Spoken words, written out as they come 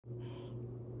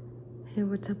Hey,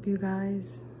 what's up, you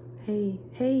guys? Hey.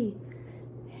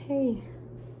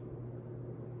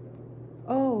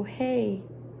 Oh, hey.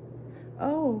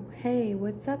 Oh, hey,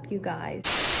 what's up, you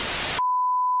guys?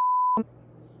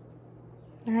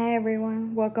 Hi,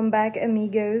 everyone. Welcome back,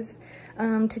 amigos.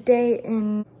 Today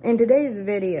in today's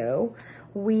video,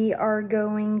 we are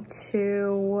going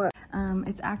to,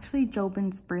 it's actually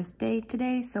Joban's birthday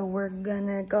today, so we're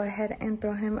gonna go ahead and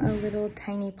throw him a little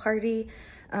tiny party.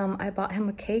 I bought him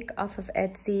a cake off of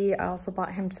Etsy. I also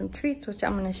bought him some treats, which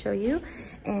I'm gonna show you,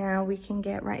 and we can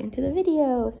get right into the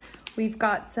videos. We've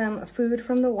got some food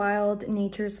from the wild,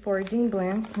 Nature's Foraging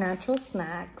Blends, natural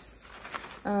snacks.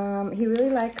 He really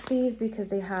likes these because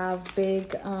they have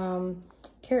big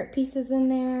carrot pieces in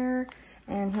there,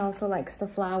 and he also likes the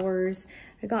flowers.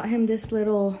 I got him this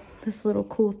little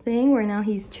cool thing where now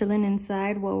he's chilling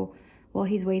inside while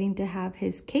he's waiting to have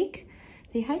his cake.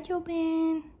 Say hi,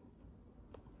 Joban.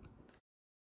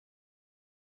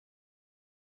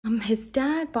 His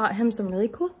dad bought him some really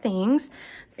cool things.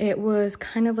 It was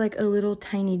kind of like a little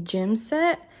tiny gym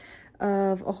set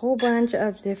of a whole bunch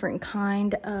of different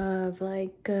kind of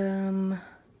like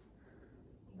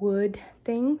wood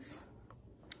things.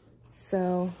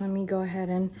 So let me go ahead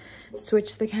and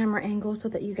switch the camera angle so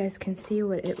that you guys can see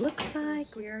what it looks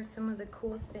like. Here are some of the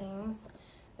cool things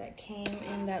that came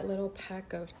in that little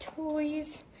pack of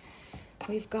toys.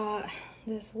 We've got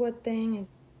this wood thing,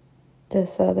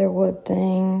 this other wood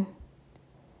thing,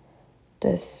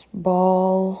 this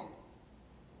ball,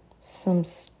 some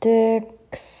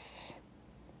sticks,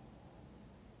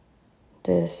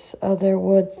 this other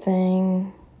wood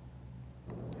thing.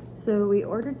 So we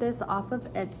ordered this off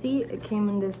of Etsy. It came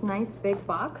in this nice big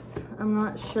box. I'm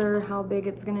not sure how big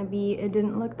it's gonna be. It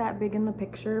didn't look that big in the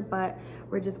picture, but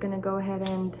we're just gonna go ahead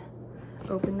and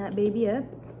open that baby up.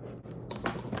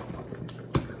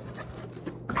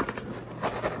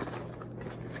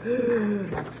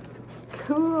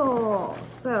 Cool.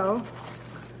 So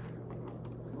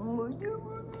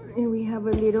here we have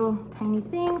a little tiny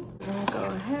thing. I'm gonna go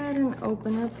ahead and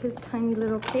open up his tiny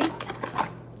little cake.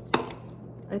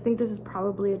 I think this is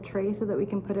probably a tray so that we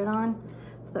can put it on,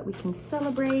 so that we can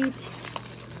celebrate.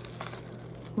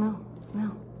 Smell.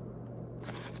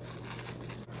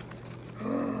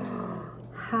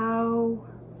 How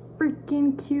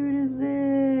freaking cute is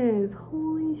this?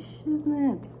 Holy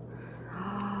shiznits.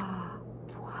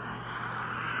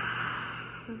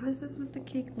 So this is what the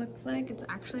cake looks like. It's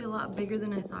actually a lot bigger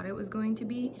than I thought it was going to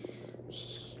be.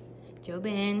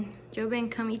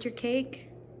 Joban, come eat your cake.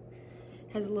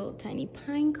 Has a little tiny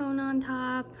pine cone on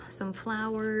top, some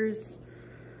flowers.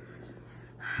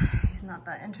 He's not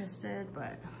that interested,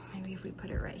 but maybe if we put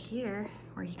it right here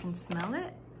where he can smell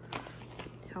it,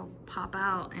 he'll pop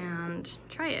out and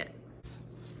try it.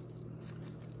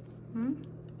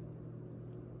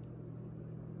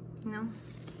 No?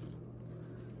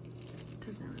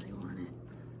 Doesn't really want it.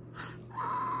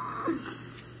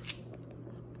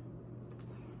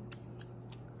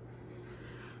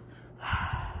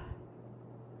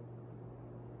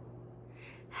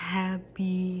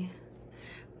 Happy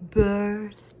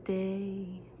birthday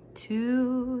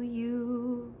to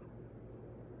you.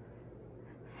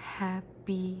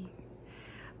 Happy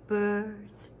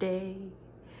birthday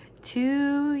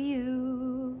to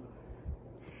you.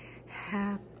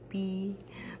 Happy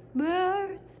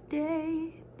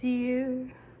birthday,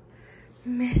 dear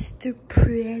Mr.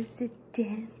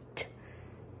 President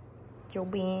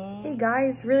Joban. Hey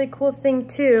guys, really cool thing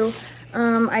too.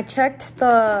 I checked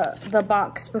the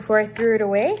box before I threw it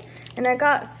away, and I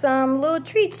got some little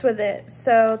treats with it,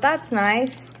 so that's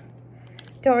nice.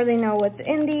 Don't really know what's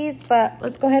in these, but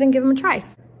let's go ahead and give them a try.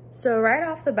 So right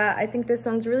off the bat, I think this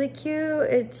one's really cute.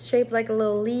 It's shaped like a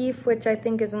little leaf, which I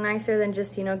think is nicer than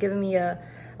just, you know, giving me a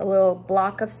little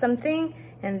block of something.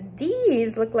 And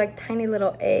these look like tiny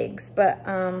little eggs, but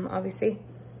obviously.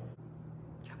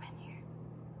 Joban, here.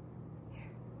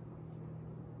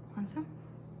 Want some?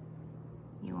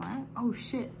 You want? Oh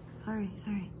shit, sorry.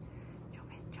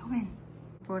 Joban.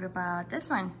 What about this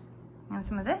one? You want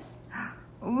some of this?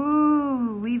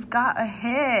 Ooh, we've got a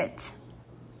hit.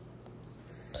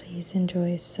 Please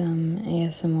enjoy some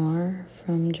ASMR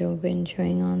from Joban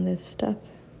chewing on this stuff.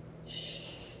 Shh.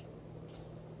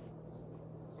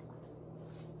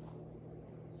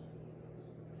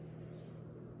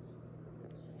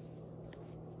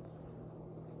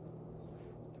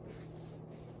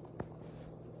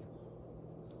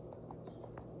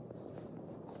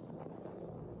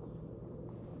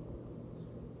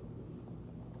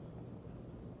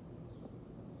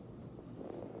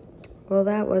 Well,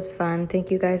 that was fun.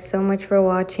 Thank you guys so much for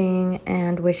watching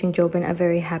and wishing Joban a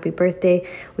very happy birthday.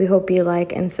 We hope you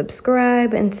like and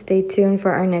subscribe and stay tuned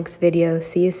for our next video.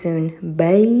 See you soon.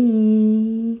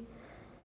 Bye.